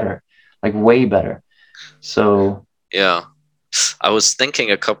way better, like way better. So. Yeah. I was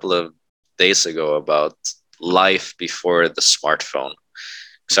thinking a couple of days ago about life before the smartphone.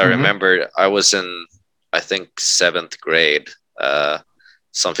 So I Mhm. remember I was in, I think, seventh grade, uh,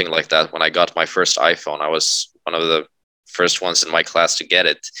 something like that, when I got my first iPhone. I was one of the first ones in my class to get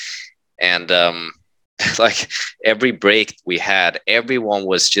it. And like every break we had, everyone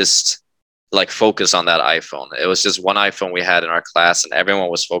was just like focused on that iPhone. It was just one iPhone we had in our class, and everyone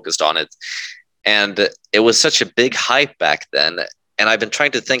was focused on it. And it was such a big hype back then. And I've been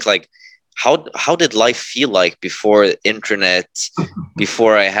trying to think, like, how did life feel like before internet,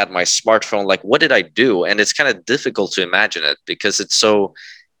 before I had my smartphone? Like, what did I do? And it's kind of difficult to imagine it because it's so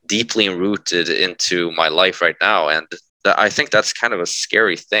deeply rooted into my life right now. And I think that's kind of a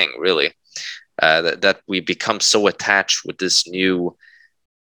scary thing, really, that we become so attached with this new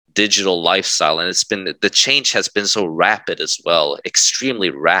digital lifestyle. And the change has been so rapid as well, extremely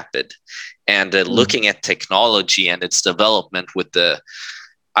rapid. And Mm. looking at technology and its development with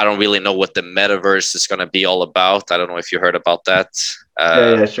I don't really know what the metaverse is going to be all about. I don't know if you heard about that.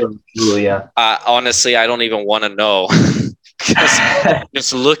 Yeah, yeah, sure, absolutely, yeah. Honestly, I don't even want to know because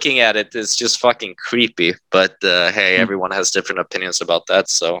just looking at it is just fucking creepy. But hey, Mm. everyone has different opinions about that.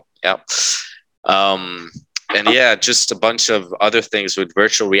 So yeah. Um, and yeah, just a bunch of other things with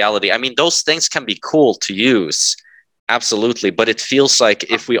virtual reality. I mean, those things can be cool to use, absolutely. But it feels like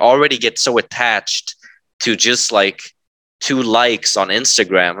if we already get so attached to just like 2 likes on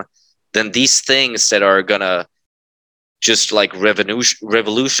Instagram, then these things that are gonna just like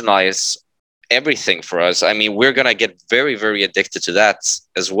revolutionize everything for us. I mean, we're gonna get very, very addicted to that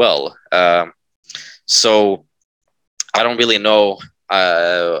as well. So I don't really know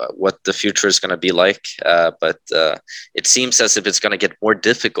what the future is going to be like, but it seems as if it's going to get more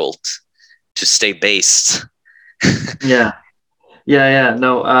difficult to stay based. Yeah, yeah, yeah.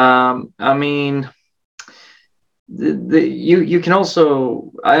 No, I mean, you can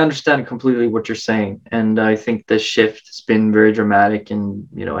also, I understand completely what you're saying, and I think the shift has been very dramatic, and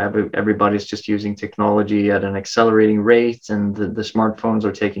everybody's just using technology at an accelerating rate, and the smartphones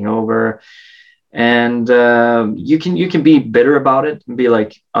are taking over. And you can be bitter about it and be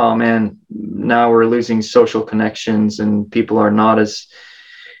like, oh man, now we're losing social connections and people are not as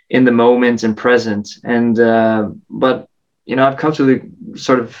in the moment and present. And but I've come to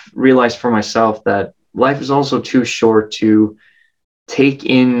sort of realize for myself that life is also too short to take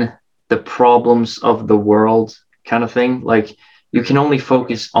in the problems of the world, kind of thing. Like, you can only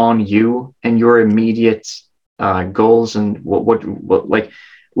focus on you and your immediate goals, and what like,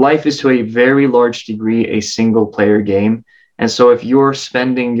 life is to a very large degree a single player game. And so if you're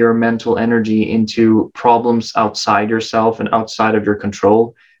spending your mental energy into problems outside yourself and outside of your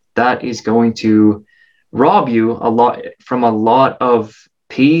control, that is going to rob you a lot from a lot of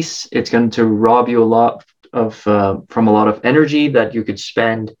peace. It's going to rob you a lot of from a lot of energy that you could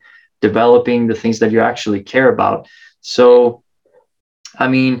spend developing the things that you actually care about. So, I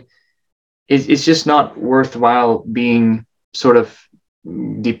mean, it's just not worthwhile being sort of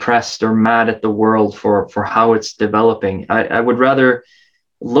depressed or mad at the world for how it's developing. I would rather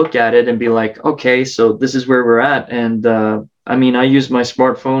look at it and be like, okay, so this is where we're at. And I mean, I use my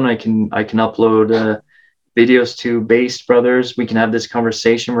smartphone. I can upload videos to Based Brothers. We can have this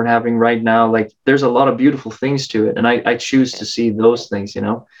conversation we're having right now. Like, there's a lot of beautiful things to it, and I choose to see those things. Right.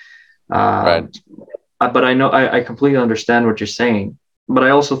 Um, but I know I completely understand what you're saying. But I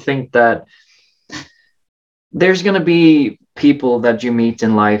also think that there's going to be people that you meet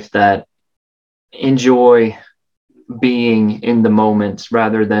in life that enjoy being in the moment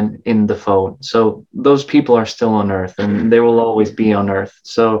rather than in the phone. So those people are still on Earth, and they will always be on Earth.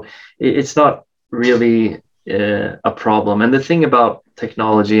 So it's not really a problem. And the thing about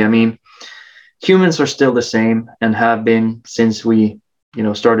technology, I mean, humans are still the same and have been since we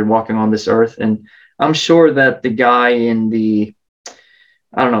started walking on this Earth. And I'm sure that the guy in the,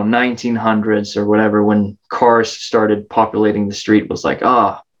 I don't know, 1900s or whatever, when cars started populating the street, was like,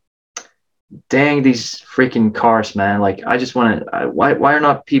 ah, dang these freaking cars, man. Like, I just want to, why are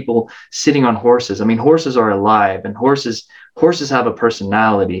not people sitting on horses? I mean, horses are alive, and horses have a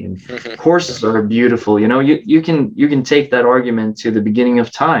personality, and horses are beautiful. You know, you can take that argument to the beginning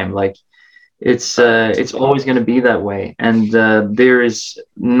of time. Like, it's always going to be that way, and there is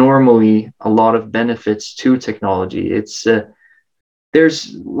normally a lot of benefits to technology. It's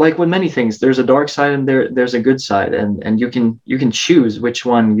there's, like with many things, there's a dark side and there's a good side, and you can choose which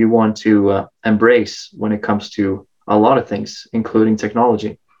one you want to embrace when it comes to a lot of things, including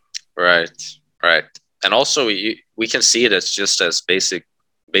technology. Right, right. And also, we can see it as just as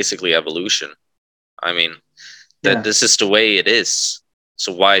basically evolution. I mean, that Yeah, this is the way it is.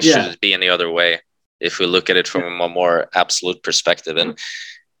 So why should yeah, it be any other way if we look at it from a more absolute perspective? And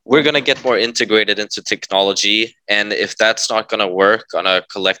we're going to get more integrated into technology. And if that's not going to work on a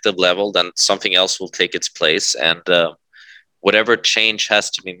collective level, then something else will take its place. And whatever change has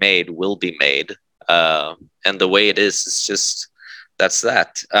to be made will be made. And the way it is just, that's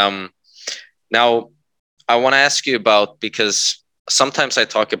that. Now, I want to ask you about, because sometimes I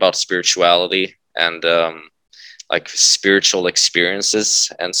talk about spirituality and like spiritual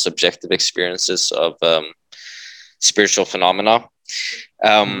experiences and subjective experiences of spiritual phenomena.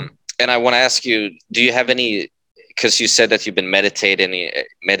 And I want to ask you, do you have any, because you said that you've been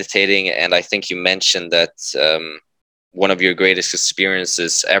meditating, and I think you mentioned that one of your greatest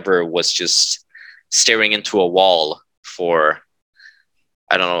experiences ever was just staring into a wall for,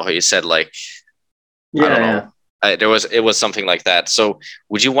 I don't know how you said, like, I yeah, don't yeah. know. It was something like that. So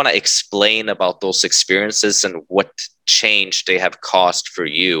would you want to explain about those experiences and what change they have caused for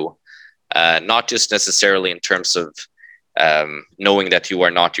you? Not just necessarily in terms of knowing that you are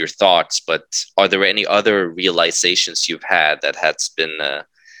not your thoughts, but are there any other realizations you've had that has been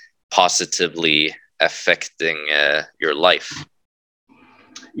positively affecting your life?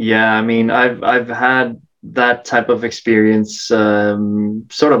 Yeah, I mean, I've had that type of experience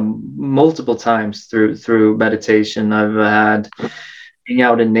sort of multiple times through meditation. I've had being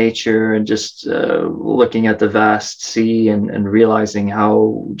out in nature and just looking at the vast sea, and realizing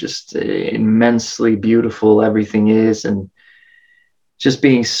how just immensely beautiful everything is, and just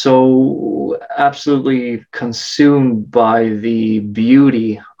being so absolutely consumed by the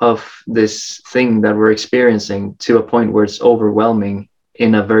beauty of this thing that we're experiencing, to a point where it's overwhelming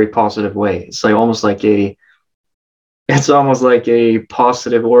in a very positive way. It's like almost like a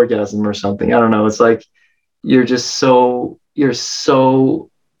positive orgasm or something. I don't know. It's like you're so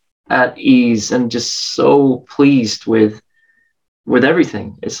at ease and just so pleased with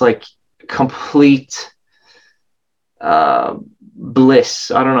everything. It's like complete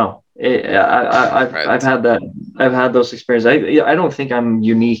bliss. I don't know. I've Right. had that. I've had those experiences. I don't think I'm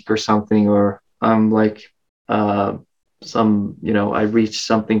unique or something, or I'm like uh, some, I reached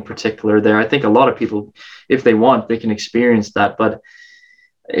something particular there. I think a lot of people, if they want, they can experience that. But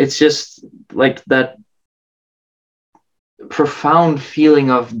it's just like that profound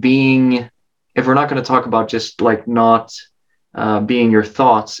feeling of being. If we're not going to talk about just like not being your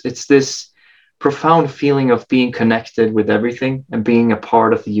thoughts, it's this profound feeling of being connected with everything and being a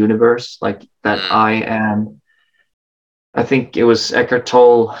part of the universe, like that. Mm, I think it was Eckhart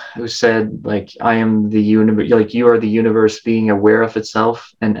Tolle who said, like, I am the universe, like you are the universe being aware of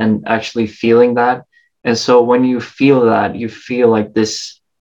itself, and actually feeling that. And so when you feel that, you feel like this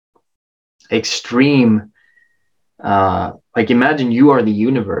extreme, like, imagine you are the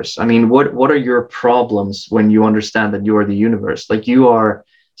universe. I mean, what are your problems when you understand that you are the universe? Like, you are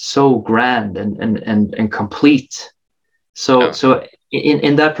so grand and complete. So yeah. so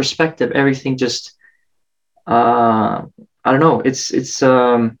in that perspective, everything just uh I don't know, it's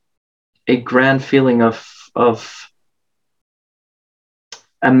a grand feeling of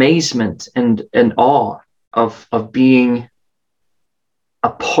amazement and awe of being a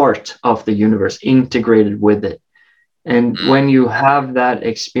part of the universe, integrated with it. And Mm, when you have that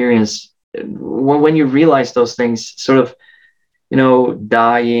experience, when you realize those things, sort of,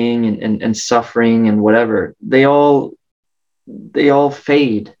 dying and suffering and whatever, they all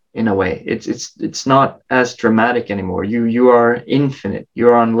fade in a way. It's not as dramatic anymore. You are infinite, you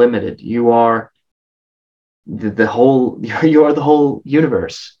are unlimited, you are the whole you are the whole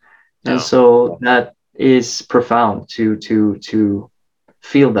universe. And yeah. so that is profound to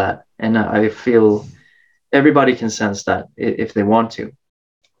feel that. And I feel everybody can sense that if they want to.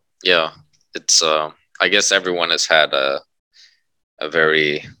 Yeah. It's I guess everyone has had a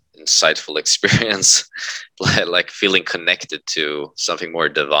very insightful experience, like feeling connected to something more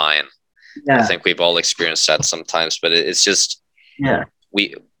divine. I Yeah. think we've all experienced that sometimes, but it's just Yeah.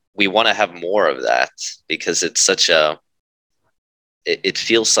 we want to have more of that because it's such a it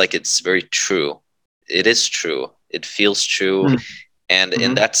feels like it's very true. It is true. It feels true. And in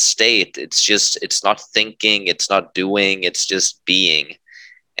Mm-hmm. that state, it's not thinking, it's not doing, it's just being.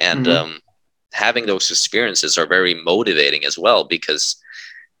 And Mm-hmm. having those experiences are very motivating as well because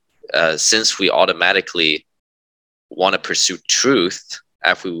since we automatically want to pursue truth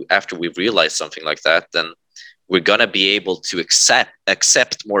after we realize something like that, then we're gonna be able to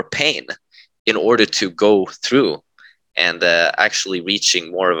accept more pain in order to go through and actually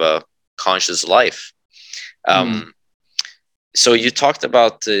reaching more of a conscious life. Mm. Um, so you talked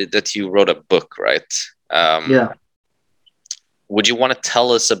about that you wrote a book, right? Yeah. Would you want to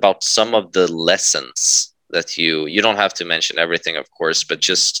tell us about some of the lessons that you don't have to mention everything, of course, but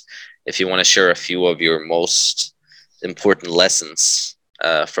just if you want to share a few of your most important lessons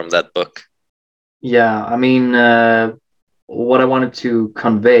from that book? Yeah. I mean, what I wanted to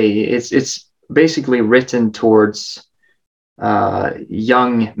convey, it's basically written towards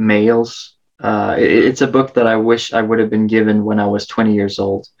young males. It's a book that I wish I would have been given when I was 20 years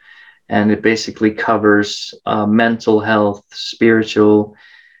old. And it basically covers mental health, spiritual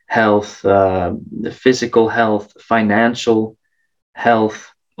health, physical health, financial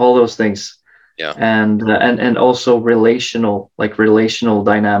health, all those things. Yeah. And also relational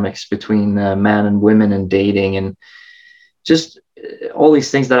dynamics between men and women and dating and just all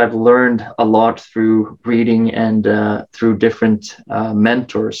these things that I've learned a lot through reading and through different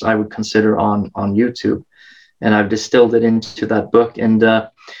mentors I would consider on YouTube, and I've distilled it into that book. And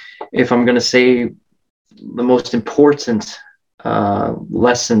if I'm going to say the most important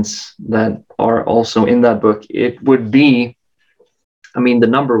lessons that are also in that book, it would be, I mean, the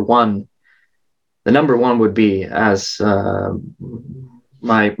number one would be as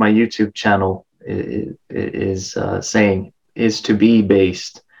my YouTube channel is saying, is to be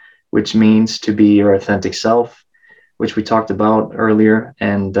based, which means to be your authentic self, which we talked about earlier,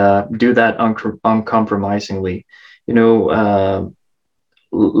 and do that uncompromisingly. You know,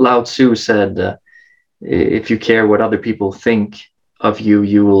 Lao Tzu said, if you care what other people think of you,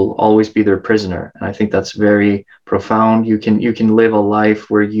 you will always be their prisoner. And I think that's very profound. You can live a life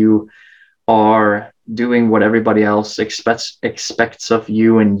where you are doing what everybody else expects of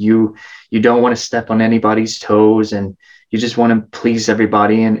you, and you don't want to step on anybody's toes, and you just want to please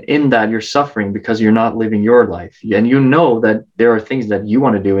everybody, and in that you're suffering because you're not living your life, and you know that there are things that you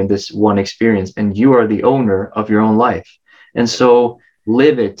want to do in this one experience, and you are the owner of your own life. And so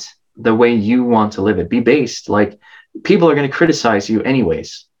live it the way you want to live it. Be based. Like, people are going to criticize you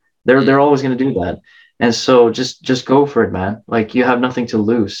anyways. They're always going to do that. And so just go for it, man. Like, you have nothing to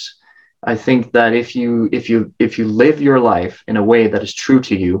lose. I think that if you live your life in a way that is true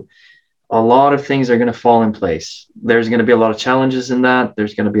to you, a lot of things are going to fall in place. There's going to be a lot of challenges in that.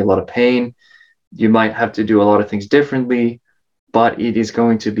 There's going to be a lot of pain. You might have to do a lot of things differently, but it is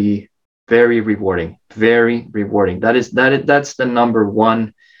going to be very rewarding. Very rewarding. That's the number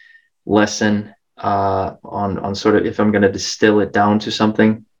one lesson on sort of, if I'm going to distill it down to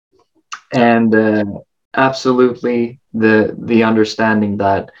something. Yeah. And absolutely the understanding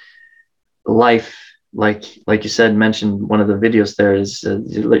that life, like you said, mentioned one of the videos there, is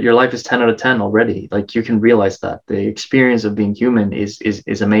your life is 10 out of 10 already. Like, you can realize that the experience of being human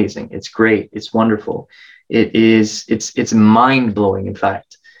is amazing. It's great. It's wonderful. It's mind blowing. In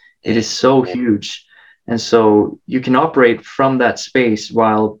fact, it is so huge. And so you can operate from that space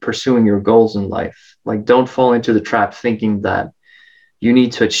while pursuing your goals in life. Like, don't fall into the trap thinking that you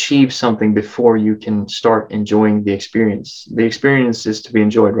need to achieve something before you can start enjoying the experience. The experience is to be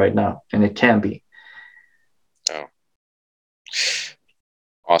enjoyed right now, and it can be. Oh,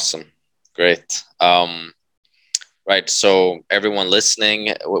 awesome. Great. Right. So everyone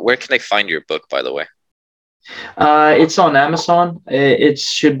listening, where can they find your book, by the way? It's on Amazon. It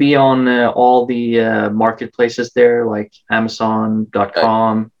should be on all the marketplaces there, like Right.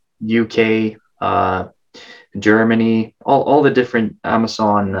 Amazon.com, UK, Germany, all the different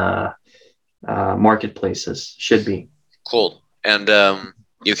Amazon marketplaces should be. Cool. And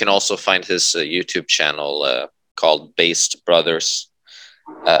you can also find his YouTube channel called Based Brothers.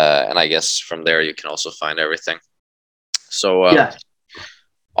 And I guess from there you can also find everything. So Yeah.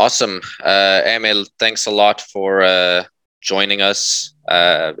 awesome. Emil, thanks a lot for joining us.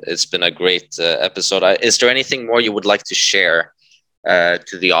 It's been a great episode. Is there anything more you would like to share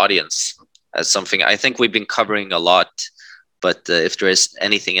to the audience as something? I think we've been covering a lot, but if there is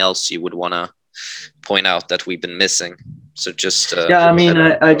anything else you would want to point out that we've been missing. So just Yeah, I mean,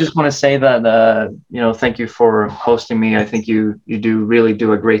 I just want to say that thank you for hosting me. I think you do really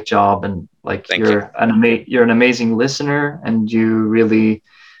do a great job, and like thank you. you're an amazing listener, and you really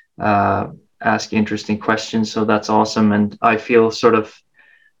uh, ask interesting questions. So that's awesome, and I feel sort of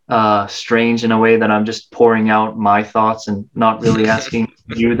strange in a way that I'm just pouring out my thoughts and not really asking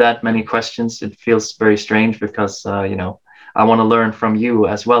you that many questions. It feels very strange because I want to learn from you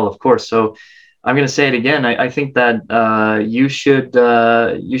as well, of course. So I'm going to say it again. I think that you should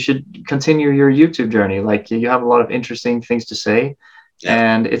continue your YouTube journey. Like you have a lot of interesting things to say, Yeah.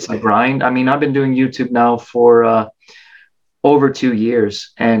 and it's a grind. I mean, I've been doing YouTube now for over 2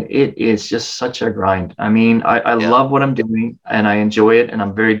 years, and it is just such a grind. I mean, I Yeah. love what I'm doing and I enjoy it, and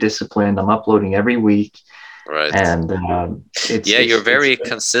I'm very disciplined. I'm uploading every week, Right. and You're very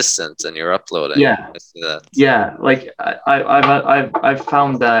consistent in your uploading. Yeah, I see that. yeah. Like I've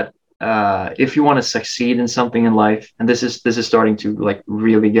found that if you want to succeed in something in life, and this is starting to like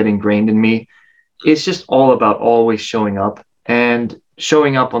really get ingrained in me, it's just all about always showing up, and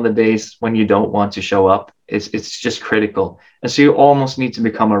showing up on the days when you don't want to show up. It's just critical. And so you almost need to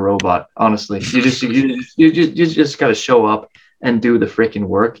become a robot, honestly. You just got to show up and do the freaking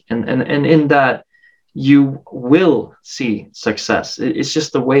work, and in that you will see success. It's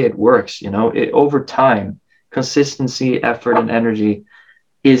just the way it works, over time. Consistency, effort, and energy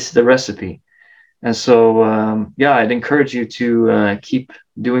is the recipe. And so yeah, I'd encourage you to keep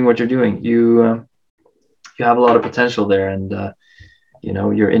doing what you're doing. You have a lot of potential there, and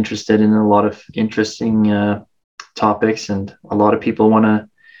you're interested in a lot of interesting topics, and a lot of people want to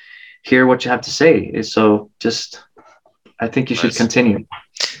hear what you have to say. So just, I think you should continue.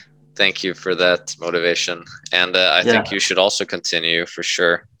 Thank you for that motivation, and I think you should also continue for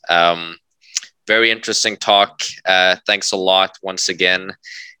sure. Very interesting talk. Thanks a lot once again,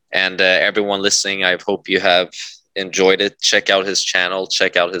 and everyone listening, I hope you have enjoyed it. Check out his channel,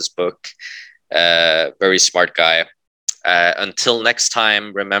 check out his book. Very smart guy. Until next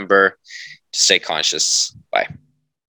time, remember to stay conscious. Bye.